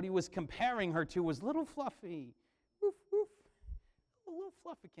 What he was comparing her to was little Fluffy. Woof, woof. A little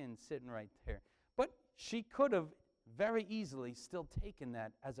Fluffykin sitting right there. But she could have very easily still taken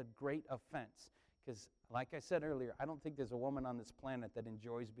that as a great offense. Because, like I said earlier, I don't think there's a woman on this planet that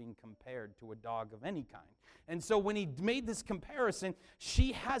enjoys being compared to a dog of any kind. And so when he made this comparison,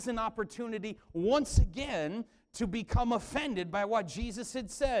 she has an opportunity once again to become offended by what Jesus had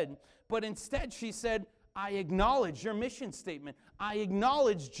said. But instead she said, I acknowledge your mission statement. I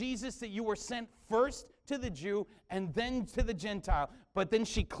acknowledge, Jesus, that you were sent first to the Jew and then to the Gentile. But then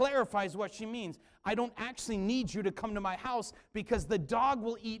she clarifies what she means. I don't actually need you to come to my house because the dog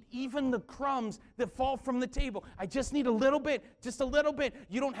will eat even the crumbs that fall from the table. I just need a little bit, just a little bit.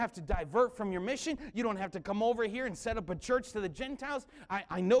 You don't have to divert from your mission. You don't have to come over here and set up a church to the Gentiles.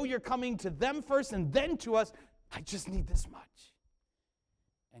 I know you're coming to them first and then to us. I just need this much.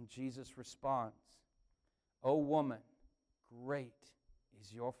 And Jesus responds, O woman, great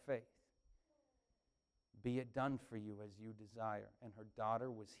is your faith. Be it done for you as you desire. And her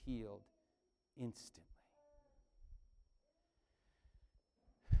daughter was healed instantly.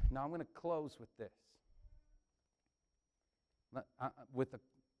 Now I'm going to close with this. With a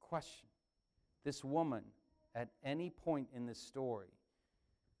question. This woman, at any point in this story,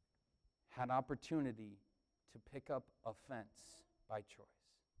 had opportunity to pick up offense by choice.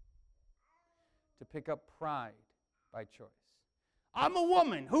 To pick up pride by choice. I'm a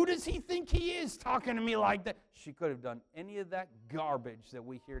woman. Who does he think he is talking to me like that? She could have done any of that garbage that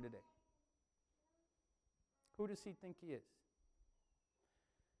we hear today. Who does he think he is?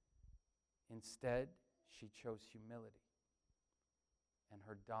 Instead, she chose humility. And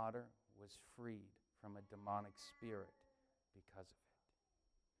her daughter was freed from a demonic spirit because of it.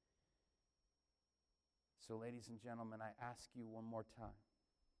 So, ladies and gentlemen, I ask you one more time.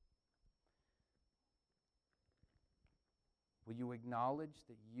 Will you acknowledge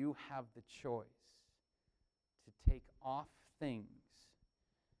that you have the choice to take off things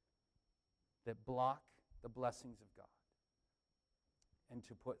that block the blessings of God and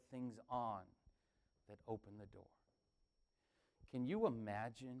to put things on that open the door? Can you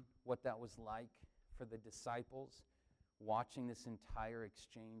imagine what that was like for the disciples watching this entire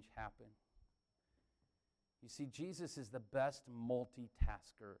exchange happen? You see, Jesus is the best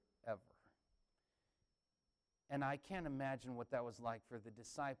multitasker ever. And I can't imagine what that was like for the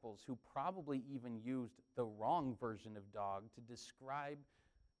disciples, who probably even used the wrong version of dog to describe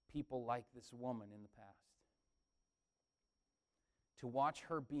people like this woman in the past. To watch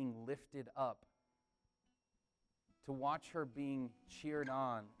her being lifted up, to watch her being cheered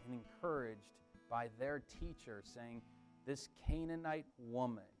on and encouraged by their teacher saying, this Canaanite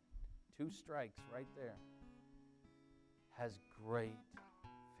woman, 2 strikes right there, has great faith.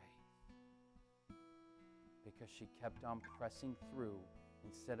 Because she kept on pressing through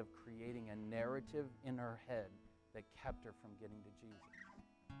instead of creating a narrative in her head that kept her from getting to Jesus.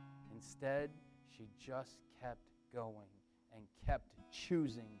 Instead, she just kept going and kept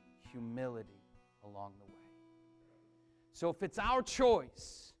choosing humility along the way. So if it's our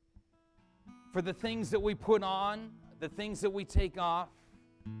choice for the things that we put on, the things that we take off.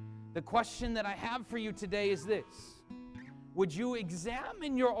 The question that I have for you today is this. Would you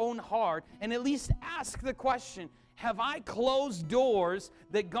examine your own heart and at least ask the question, have I closed doors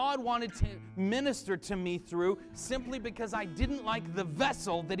that God wanted to minister to me through simply because I didn't like the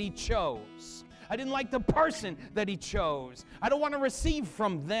vessel that He chose? I didn't like the person that He chose. I don't want to receive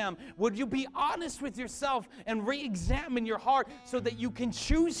from them. Would you be honest with yourself and re-examine your heart so that you can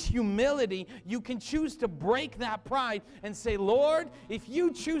choose humility, you can choose to break that pride and say, Lord, if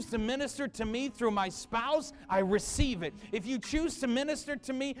you choose to minister to me through my spouse, I receive it. If you choose to minister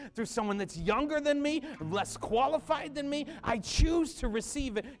to me through someone that's younger than me, less qualified than me, I choose to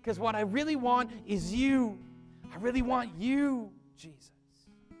receive it because what I really want is you. I really want you, Jesus.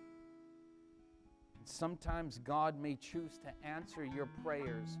 Sometimes God may choose to answer your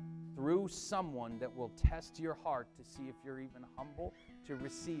prayers through someone that will test your heart to see if you're even humble to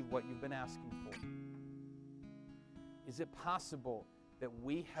receive what you've been asking for. Is it possible that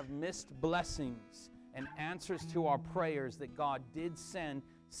we have missed blessings and answers to our prayers that God did send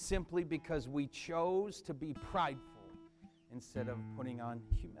simply because we chose to be prideful instead of putting on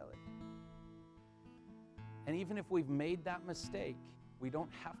humility? And even if we've made that mistake, we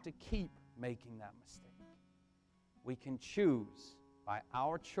don't have to keep making that mistake. We can choose by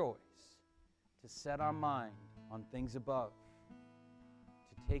our choice to set our mind on things above,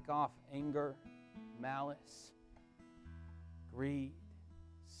 to take off anger, malice, greed,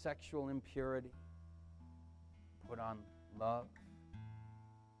 sexual impurity, put on love,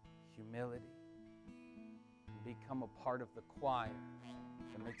 humility, and become a part of the choir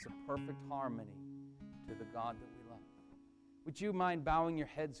that makes a perfect harmony to the God that we love. Would you mind bowing your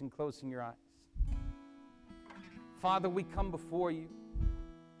heads and closing your eyes? Father, we come before you.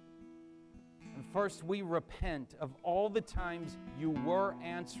 And first, we repent of all the times you were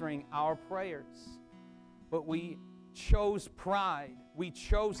answering our prayers. But we chose pride. We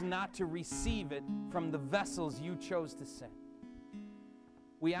chose not to receive it from the vessels you chose to send.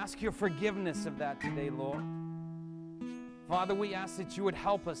 We ask your forgiveness of that today, Lord. Father, we ask that you would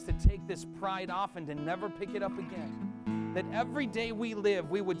help us to take this pride off and to never pick it up again. That every day we live,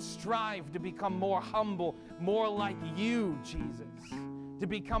 we would strive to become more humble, more like you, Jesus, to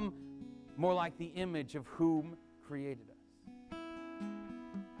become more like the image of whom created us.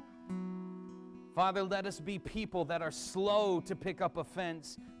 Father, let us be people that are slow to pick up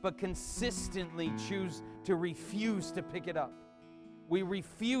offense, but consistently choose to refuse to pick it up. We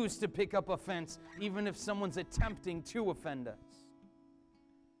refuse to pick up offense, even if someone's attempting to offend us.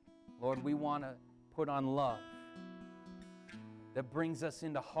 Lord, we want to put on love that brings us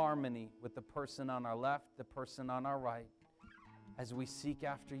into harmony with the person on our left, the person on our right, as we seek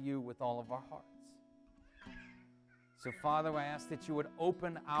after you with all of our hearts. So, Father, I ask that you would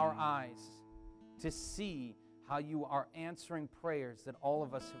open our eyes to see how you are answering prayers that all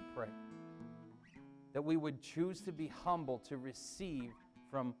of us have prayed. That we would choose to be humble to receive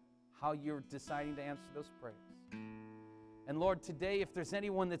from how you're deciding to answer those prayers. And Lord, today, if there's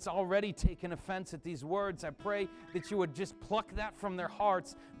anyone that's already taken offense at these words, I pray that you would just pluck that from their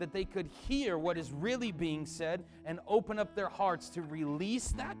hearts, that they could hear what is really being said and open up their hearts to release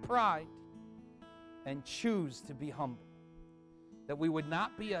that pride and choose to be humble. That we would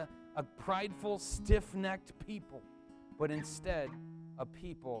not be a prideful, stiff-necked people, but instead a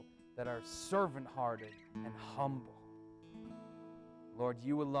people that are servant-hearted and humble. Lord,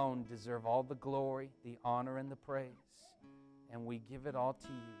 you alone deserve all the glory, the honor, and the praise. And we give it all to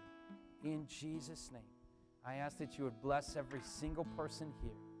you. In Jesus' name, I ask that you would bless every single person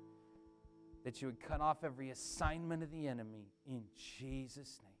here. That you would cut off every assignment of the enemy. In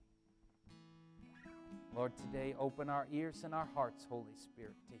Jesus' name. Lord, today open our ears and our hearts, Holy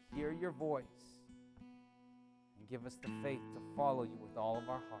Spirit, to hear your voice. And give us the faith to follow you with all of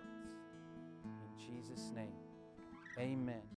our hearts. In Jesus' name, amen.